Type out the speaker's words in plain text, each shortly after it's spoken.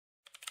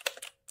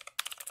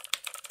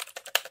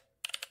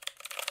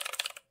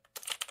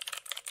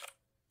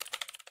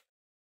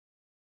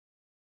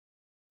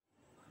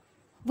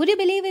Would you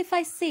believe if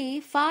I say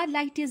far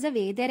light years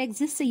away there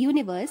exists a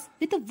universe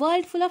with a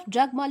world full of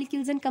drug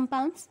molecules and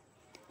compounds?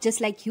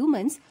 Just like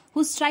humans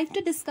who strive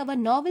to discover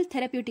novel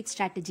therapeutic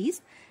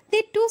strategies,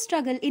 they too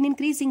struggle in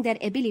increasing their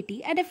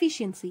ability and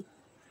efficiency.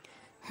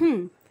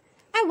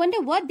 I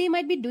wonder what they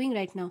might be doing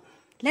right now.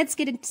 Let's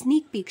get a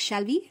sneak peek,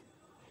 shall we?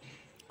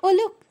 Oh,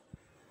 look!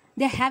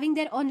 They're having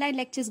their online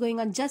lectures going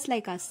on just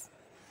like us.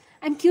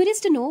 I'm curious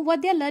to know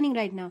what they're learning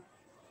right now.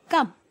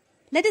 Come,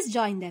 let us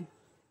join them.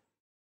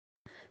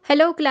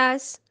 Hello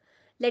class.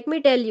 Let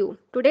me tell you,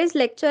 today's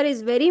lecture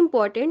is very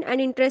important and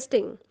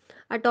interesting.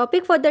 Our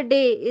topic for the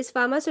day is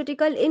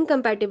pharmaceutical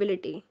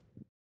incompatibility.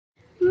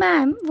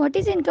 Ma'am, what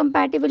is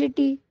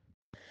incompatibility?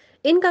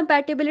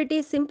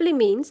 Incompatibility simply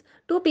means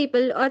two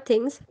people or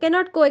things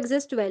cannot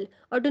coexist well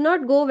or do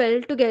not go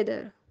well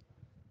together.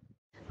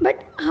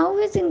 But how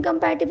is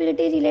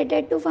incompatibility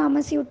related to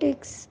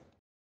pharmaceutics?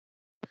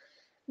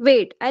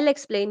 Wait, I'll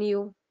explain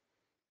you.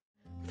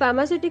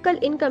 Pharmaceutical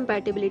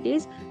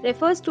incompatibilities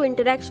refers to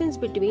interactions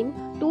between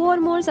two or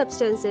more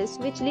substances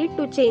which lead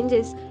to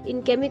changes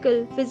in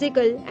chemical,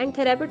 physical, and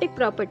therapeutic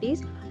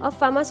properties of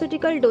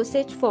pharmaceutical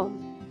dosage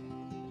form.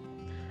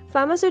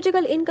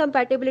 Pharmaceutical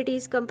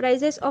incompatibilities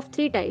comprises of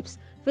three types: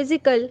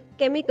 physical,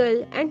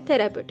 chemical, and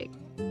therapeutic.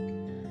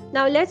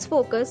 Now let's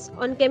focus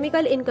on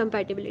chemical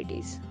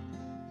incompatibilities.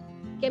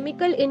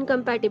 Chemical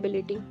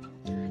incompatibility.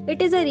 It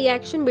is a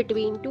reaction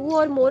between two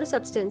or more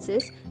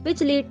substances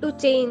which lead to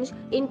change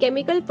in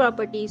chemical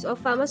properties of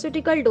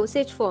pharmaceutical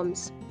dosage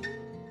forms.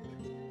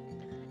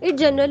 It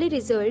generally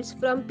results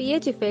from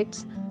pH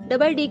effects,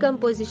 double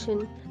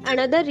decomposition, and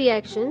other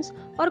reactions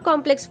or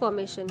complex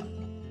formation.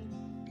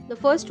 The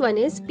first one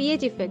is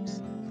pH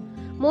effects.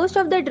 Most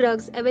of the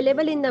drugs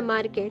available in the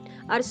market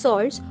are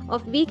salts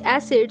of weak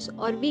acids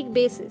or weak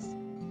bases.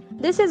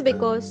 This is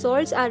because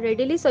salts are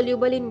readily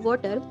soluble in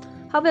water.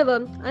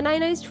 However,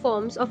 unionized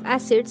forms of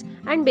acids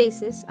and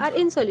bases are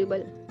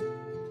insoluble.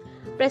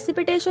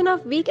 Precipitation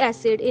of weak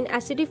acid in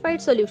acidified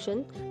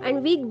solution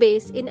and weak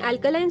base in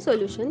alkaline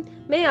solution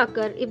may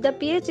occur if the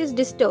pH is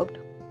disturbed.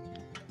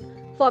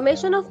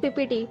 Formation of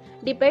PPT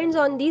depends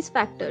on these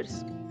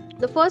factors.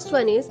 The first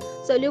one is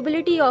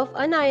solubility of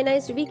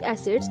unionized weak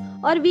acids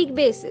or weak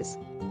bases.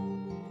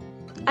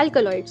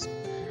 Alkaloids.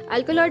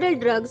 Alkaloidal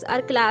drugs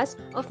are class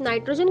of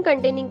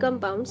nitrogen-containing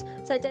compounds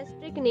such as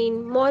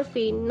strychnine,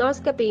 morphine,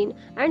 noscapine,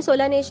 and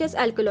solanaceous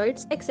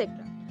alkaloids, etc.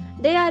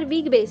 They are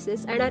weak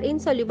bases and are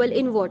insoluble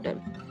in water.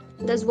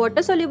 Thus,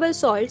 water-soluble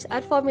salts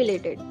are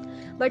formulated.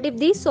 But if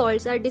these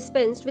salts are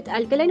dispensed with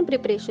alkaline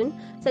preparation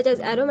such as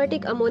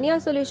aromatic ammonia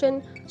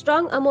solution,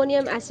 strong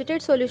ammonium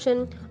acetate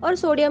solution, or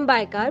sodium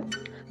bicarb,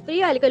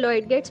 free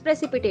alkaloid gets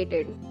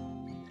precipitated.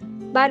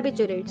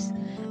 Barbiturates.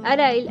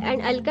 Aryl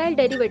and alkyl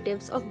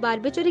derivatives of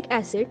barbituric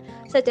acid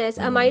such as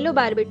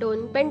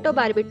amylobarbital,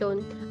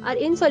 pentobarbital are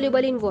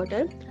insoluble in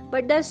water,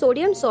 but their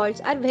sodium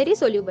salts are very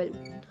soluble.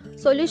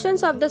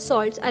 Solutions of the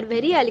salts are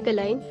very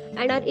alkaline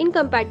and are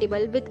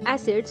incompatible with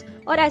acids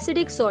or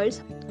acidic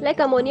salts like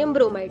ammonium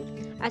bromide,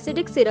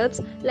 acidic syrups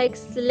like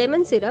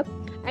lemon syrup,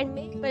 and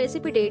may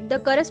precipitate the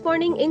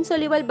corresponding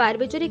insoluble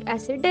barbituric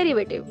acid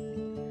derivative.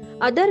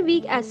 Other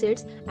weak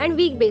acids and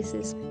weak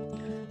bases.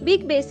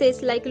 Weak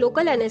bases like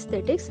local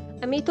anesthetics,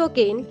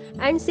 amitrocaine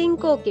and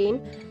cincocaine,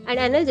 and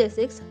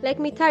analgesics like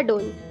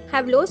methadone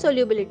have low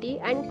solubility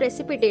and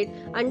precipitate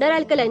under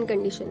alkaline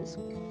conditions.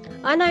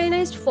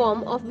 Unionized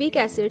form of weak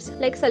acids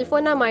like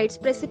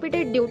sulfonamides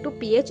precipitate due to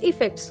pH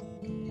effects.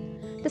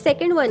 The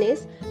second one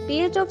is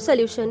pH of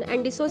solution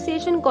and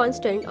dissociation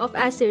constant of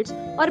acids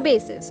or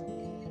bases.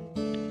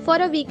 For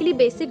a weakly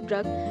basic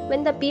drug,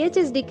 when the pH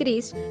is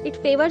decreased, it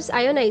favors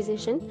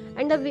ionization,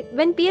 and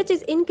when pH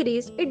is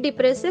increased, it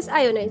depresses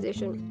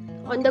ionization.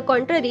 On the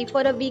contrary,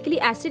 for a weakly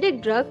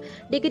acidic drug,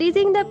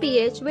 decreasing the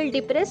pH will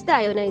depress the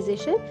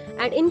ionization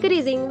and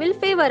increasing will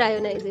favor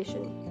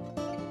ionization.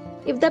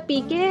 If the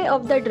pKa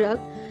of the drug,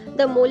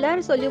 the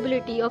molar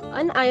solubility of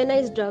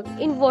unionized drug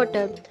in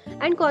water,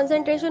 and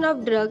concentration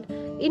of drug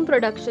in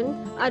production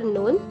are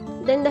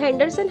known, then the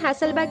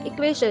Henderson-Hasselbalch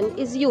equation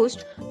is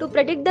used to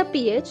predict the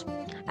pH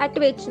at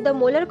which the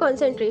molar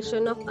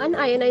concentration of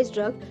unionized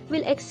drug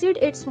will exceed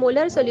its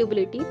molar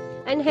solubility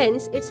and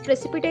hence its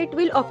precipitate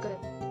will occur.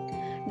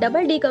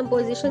 Double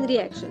decomposition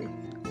reaction.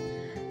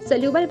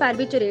 Soluble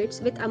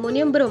barbiturates with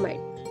ammonium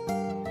bromide.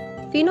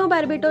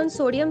 Phenobarbital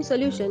sodium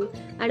solution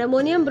and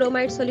ammonium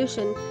bromide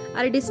solution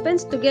are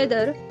dispensed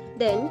together,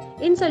 then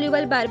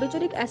insoluble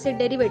barbituric acid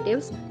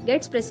derivatives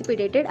gets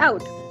precipitated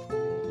out.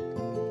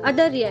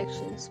 Other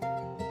reactions.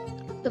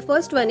 The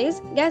first one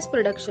is gas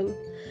production.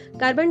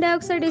 Carbon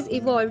dioxide is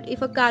evolved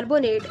if a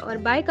carbonate or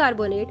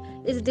bicarbonate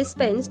is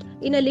dispensed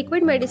in a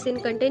liquid medicine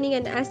containing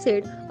an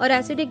acid or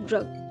acidic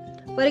drug.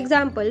 For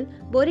example,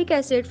 boric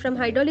acid from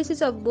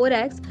hydrolysis of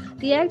borax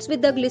reacts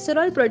with the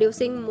glycerol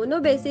producing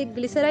monobasic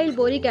glyceryl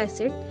boric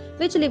acid,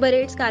 which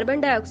liberates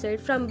carbon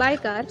dioxide from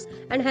bicarbs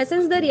and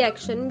hastens the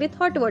reaction with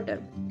hot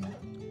water.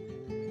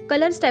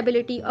 Color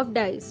stability of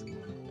dyes.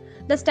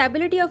 The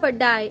stability of a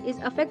dye is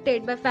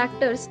affected by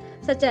factors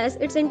such as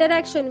its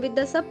interaction with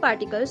the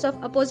subparticles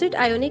of opposite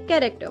ionic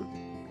character.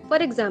 For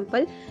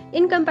example,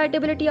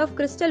 incompatibility of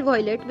crystal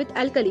violet with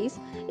alkalis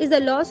is the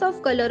loss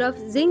of color of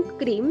zinc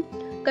cream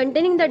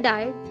containing the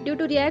dye due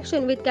to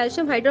reaction with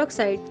calcium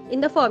hydroxide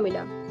in the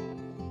formula.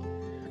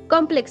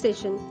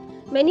 Complexation.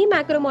 Many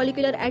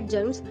macromolecular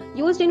adjuncts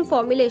used in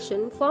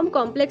formulation form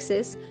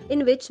complexes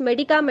in which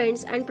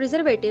medicaments and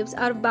preservatives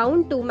are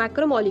bound to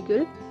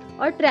macromolecule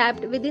or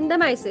trapped within the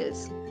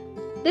micelles.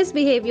 This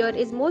behavior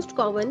is most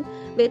common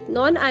with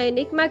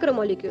non-ionic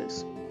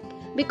macromolecules.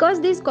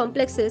 Because these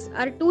complexes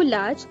are too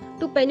large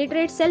to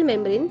penetrate cell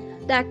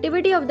membrane, the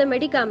activity of the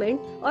medicament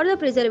or the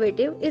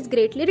preservative is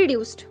greatly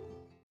reduced.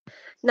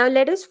 Now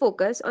let us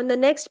focus on the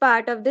next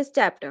part of this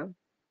chapter.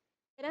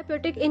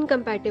 Therapeutic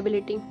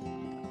incompatibility.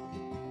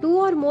 Two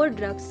or more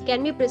drugs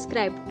can be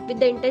prescribed with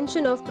the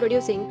intention of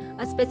producing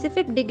a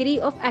specific degree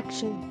of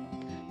action.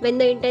 When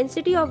the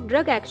intensity of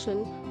drug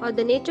action or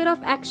the nature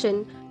of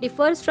action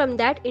differs from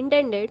that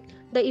intended,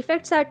 the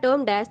effects are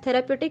termed as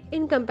therapeutic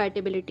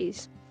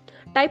incompatibilities,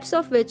 types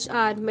of which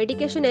are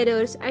medication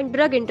errors and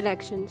drug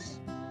interactions.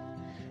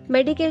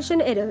 Medication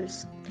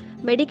errors.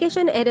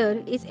 Medication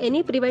error is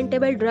any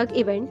preventable drug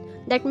event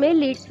that may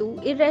lead to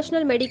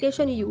irrational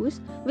medication use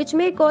which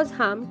may cause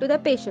harm to the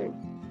patient.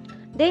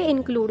 They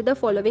include the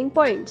following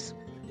points.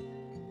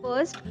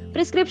 First,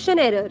 prescription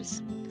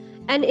errors.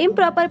 An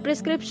improper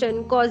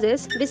prescription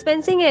causes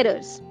dispensing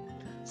errors.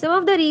 Some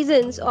of the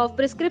reasons of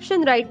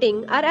prescription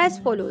writing are as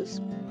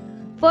follows.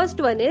 First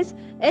one is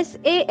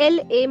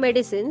SALA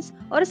medicines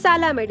or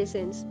SALA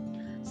medicines.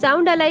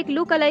 Sound alike,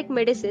 look alike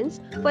medicines.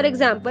 For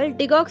example,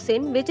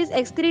 digoxin, which is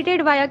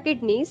excreted via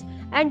kidneys,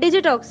 and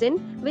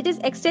digitoxin, which is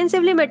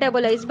extensively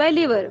metabolized by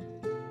liver.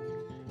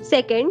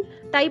 Second,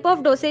 type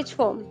of dosage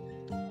form.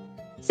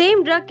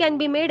 Same drug can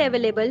be made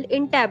available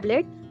in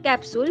tablet,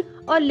 capsule,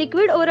 or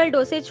liquid oral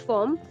dosage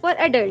form for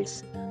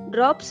adults,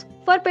 drops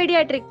for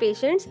pediatric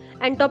patients,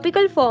 and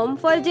topical form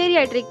for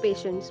geriatric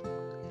patients.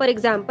 For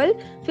example,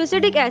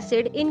 fusidic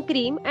acid in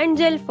cream and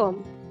gel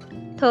form.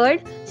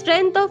 Third,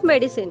 strength of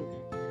medicine.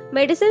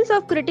 Medicines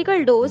of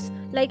critical dose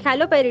like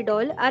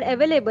haloperidol are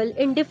available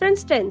in different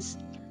strengths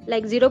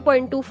like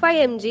 0.25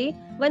 mg,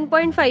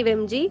 1.5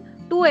 mg,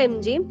 2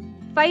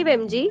 mg, 5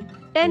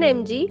 mg, 10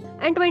 mg,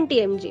 and 20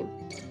 mg.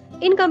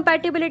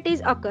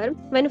 Incompatibilities occur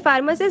when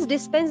pharmacists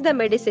dispense the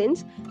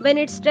medicines when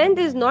its strength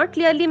is not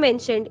clearly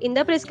mentioned in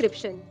the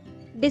prescription.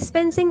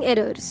 Dispensing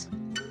errors.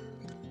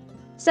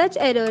 Such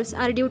errors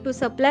are due to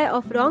supply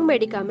of wrong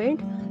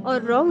medicament or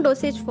wrong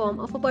dosage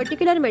form of a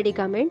particular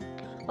medicament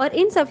or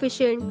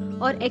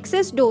insufficient or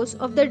excess dose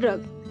of the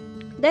drug.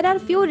 There are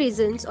few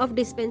reasons of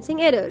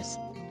dispensing errors.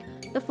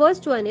 The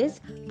first one is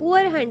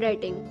poor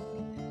handwriting.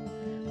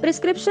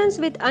 Prescriptions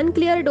with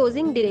unclear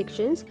dosing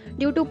directions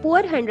due to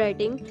poor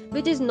handwriting,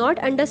 which is not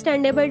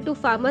understandable to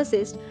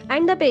pharmacist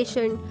and the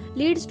patient,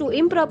 leads to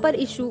improper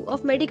issue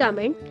of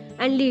medicament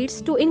and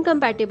leads to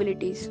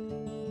incompatibilities.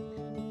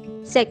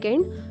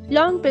 Second,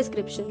 long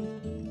prescription.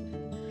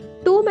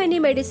 Too many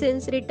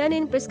medicines written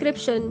in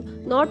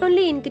prescription not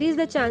only increase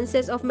the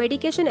chances of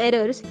medication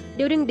errors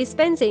during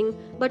dispensing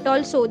but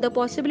also the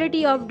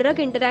possibility of drug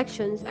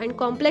interactions and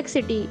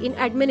complexity in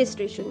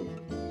administration.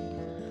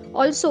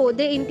 Also,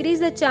 they increase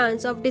the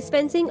chance of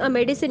dispensing a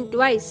medicine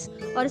twice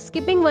or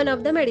skipping one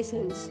of the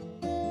medicines.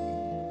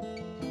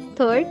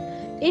 Third,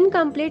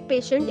 incomplete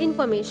patient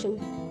information.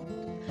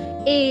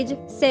 Age,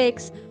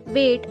 sex,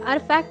 weight are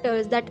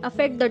factors that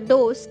affect the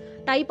dose,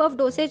 type of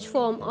dosage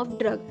form of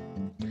drug.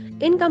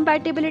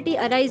 Incompatibility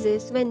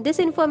arises when this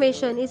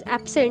information is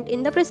absent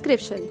in the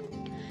prescription.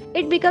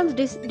 It becomes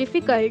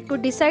difficult to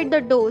decide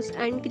the dose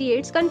and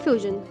creates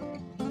confusion.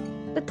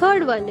 The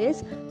third one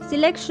is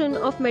selection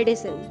of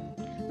medicine.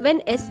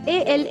 When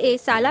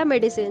SALA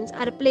medicines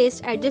are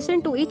placed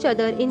adjacent to each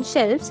other in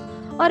shelves,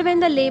 or when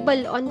the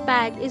label on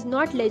pack is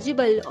not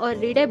legible or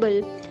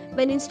readable,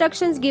 when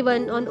instructions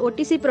given on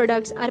OTC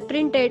products are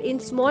printed in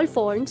small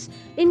fonts,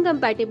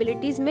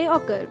 incompatibilities may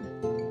occur.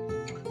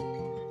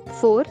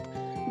 Fourth,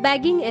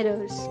 bagging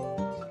errors.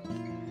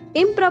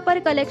 Improper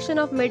collection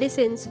of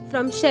medicines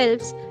from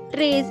shelves,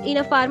 trays in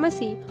a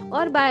pharmacy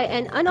or by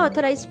an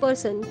unauthorized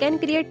person can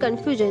create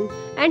confusion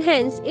and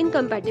hence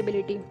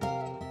incompatibility.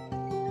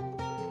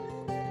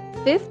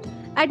 Fifth,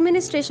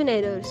 administration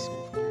errors.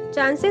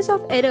 Chances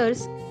of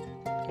errors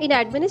in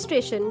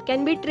administration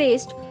can be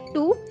traced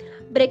to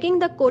breaking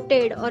the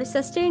coated or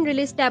sustained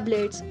release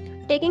tablets,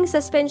 taking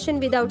suspension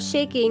without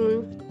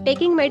shaking,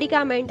 taking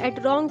medicament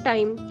at wrong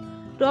time,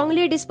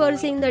 wrongly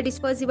dispersing the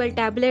dispersible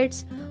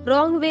tablets,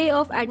 wrong way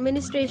of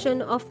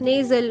administration of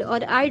nasal or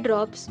eye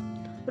drops,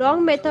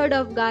 wrong method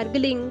of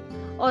gargling,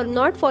 or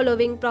not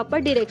following proper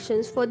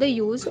directions for the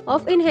use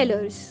of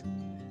inhalers.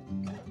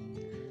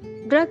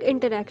 Drug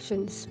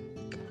interactions.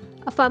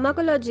 A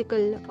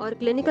pharmacological or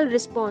clinical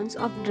response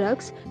of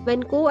drugs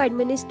when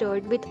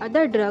co-administered with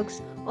other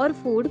drugs or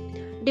food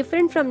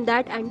different from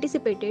that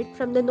anticipated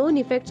from the known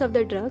effects of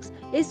the drugs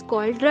is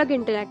called drug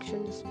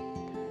interactions.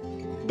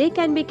 They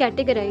can be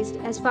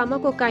categorized as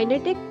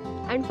pharmacokinetic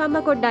and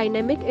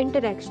pharmacodynamic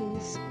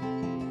interactions.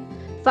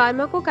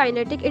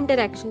 Pharmacokinetic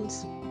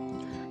interactions.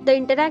 The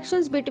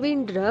interactions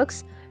between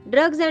drugs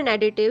Drugs and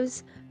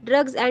additives,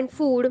 drugs and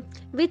food,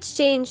 which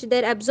change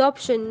their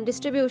absorption,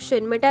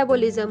 distribution,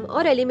 metabolism,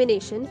 or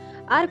elimination,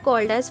 are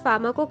called as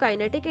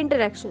pharmacokinetic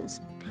interactions.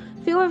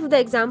 Few of the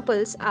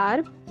examples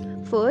are: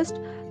 first,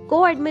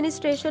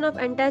 co-administration of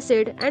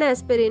antacid and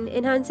aspirin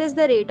enhances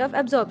the rate of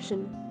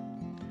absorption.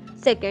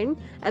 Second,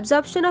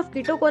 absorption of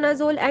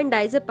ketoconazole and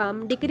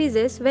diazepam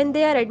decreases when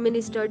they are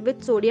administered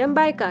with sodium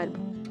bicarb.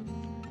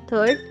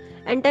 Third,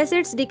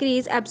 antacids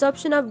decrease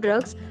absorption of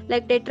drugs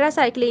like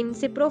tetracycline,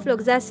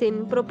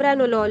 ciprofloxacin,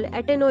 propranolol,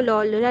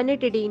 atenolol,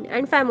 ranitidine,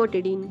 and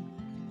famotidine.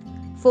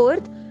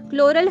 Fourth,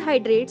 chloral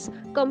hydrates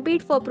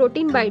compete for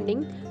protein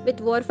binding with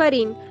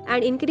warfarin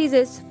and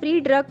increases free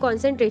drug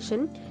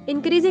concentration,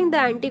 increasing the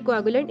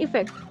anticoagulant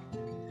effect.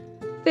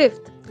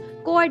 Fifth,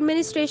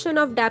 co-administration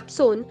of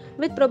dapsone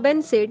with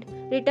probenecid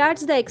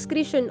retards the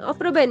excretion of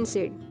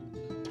probenecid.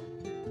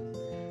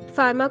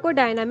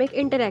 Pharmacodynamic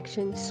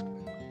interactions.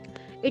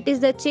 It is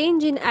the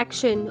change in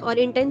action or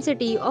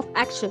intensity of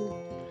action.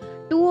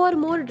 Two or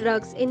more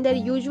drugs in their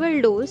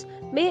usual dose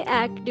may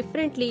act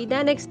differently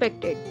than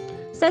expected.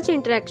 Such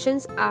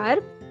interactions are: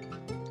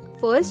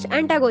 first,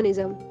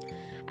 antagonism.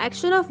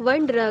 Action of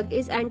one drug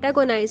is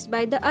antagonized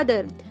by the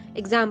other.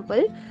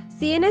 Example,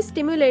 CNS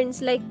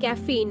stimulants like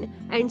caffeine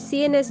and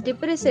CNS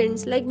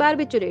depressants like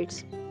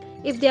barbiturates.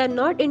 If they are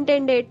not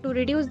intended to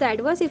reduce the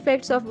adverse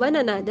effects of one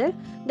another,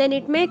 then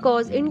it may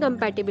cause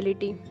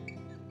incompatibility.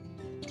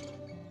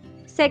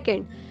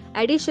 Second,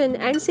 addition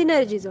and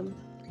synergism.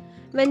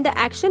 When the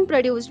action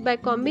produced by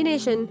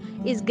combination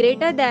is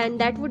greater than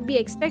that would be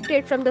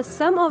expected from the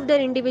sum of their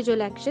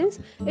individual actions,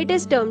 it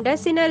is termed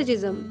as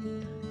synergism.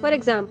 For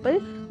example,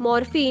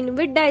 morphine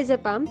with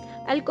diazepam,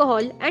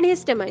 alcohol, and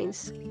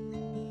histamines.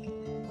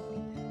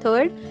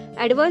 Third,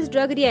 adverse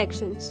drug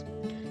reactions.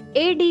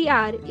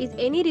 ADR is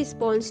any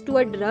response to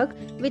a drug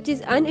which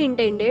is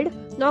unintended,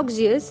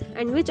 noxious,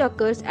 and which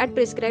occurs at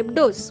prescribed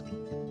dose.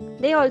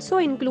 They also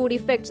include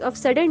effects of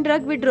sudden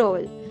drug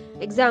withdrawal.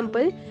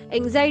 Example,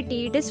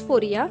 anxiety,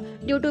 dysphoria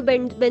due to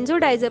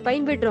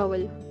benzodiazepine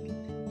withdrawal.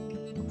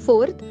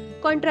 Fourth,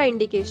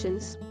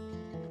 contraindications.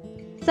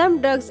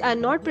 Some drugs are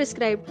not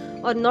prescribed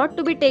or not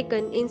to be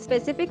taken in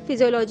specific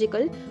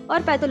physiological or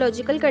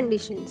pathological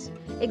conditions.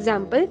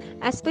 Example,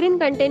 aspirin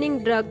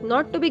containing drug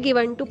not to be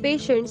given to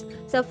patients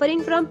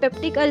suffering from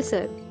peptic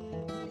ulcer.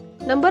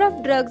 Number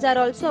of drugs are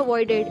also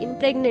avoided in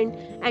pregnant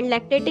and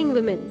lactating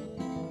women.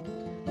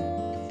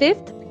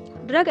 Fifth,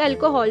 drug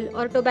alcohol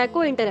or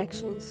tobacco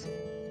interactions.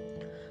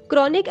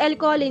 Chronic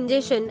alcohol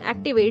ingestion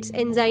activates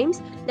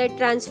enzymes that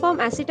transform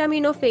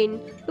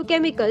acetaminophen to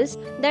chemicals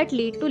that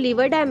lead to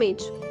liver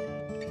damage.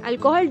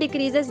 Alcohol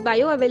decreases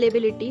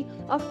bioavailability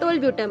of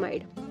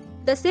tolbutamide.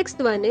 The sixth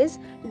one is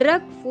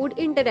drug-food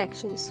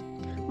interactions.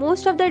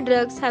 Most of the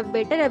drugs have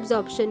better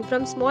absorption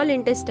from small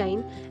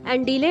intestine,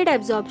 and delayed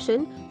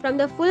absorption from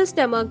the full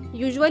stomach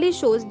usually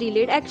shows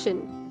delayed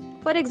action.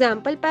 For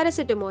example,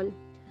 paracetamol.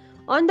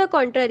 On the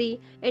contrary,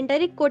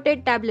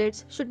 enteric-coated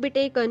tablets should be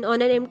taken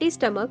on an empty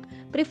stomach,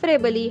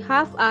 preferably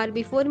half hour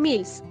before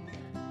meals.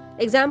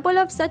 Example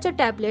of such a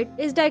tablet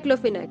is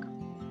diclofenac.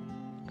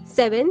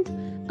 Seventh,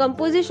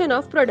 composition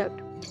of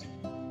product.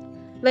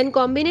 When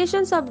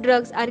combinations of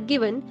drugs are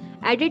given,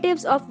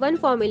 additives of one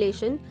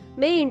formulation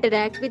may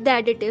interact with the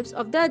additives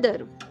of the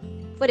other.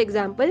 For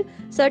example,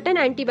 certain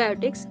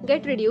antibiotics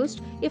get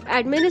reduced if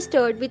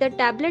administered with a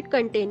tablet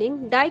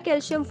containing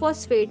dicalcium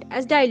phosphate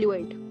as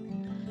diluent.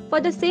 For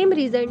the same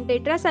reason,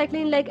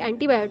 tetracycline-like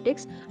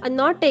antibiotics are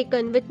not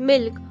taken with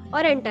milk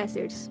or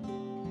antacids.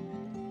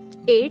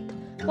 8th,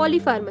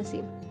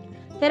 polypharmacy.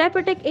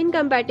 Therapeutic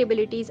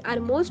incompatibilities are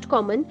most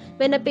common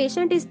when a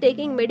patient is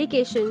taking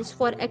medications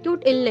for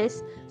acute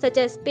illness such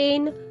as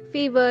pain,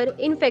 fever,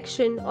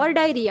 infection, or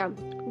diarrhea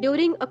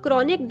during a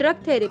chronic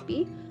drug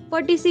therapy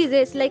for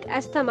diseases like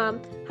asthma,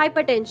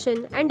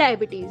 hypertension, and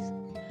diabetes.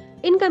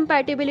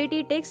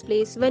 Incompatibility takes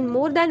place when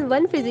more than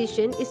one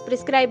physician is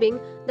prescribing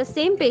the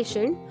same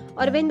patient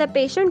or when the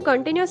patient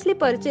continuously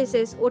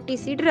purchases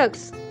OTC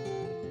drugs.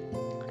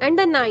 And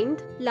the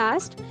ninth,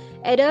 last,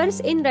 errors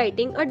in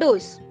writing a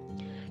dose.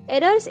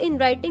 Errors in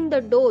writing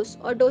the dose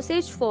or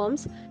dosage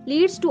forms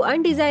leads to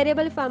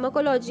undesirable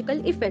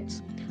pharmacological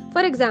effects.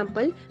 For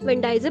example,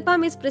 when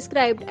diazepam is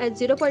prescribed as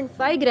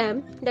 0.5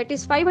 gram, that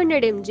is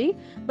 500 mg,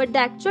 but the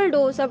actual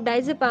dose of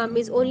diazepam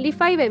is only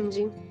 5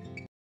 mg.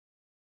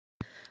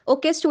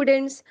 Okay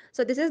students,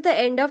 so this is the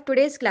end of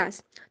today's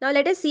class. Now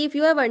let us see if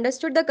you have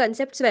understood the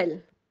concepts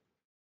well.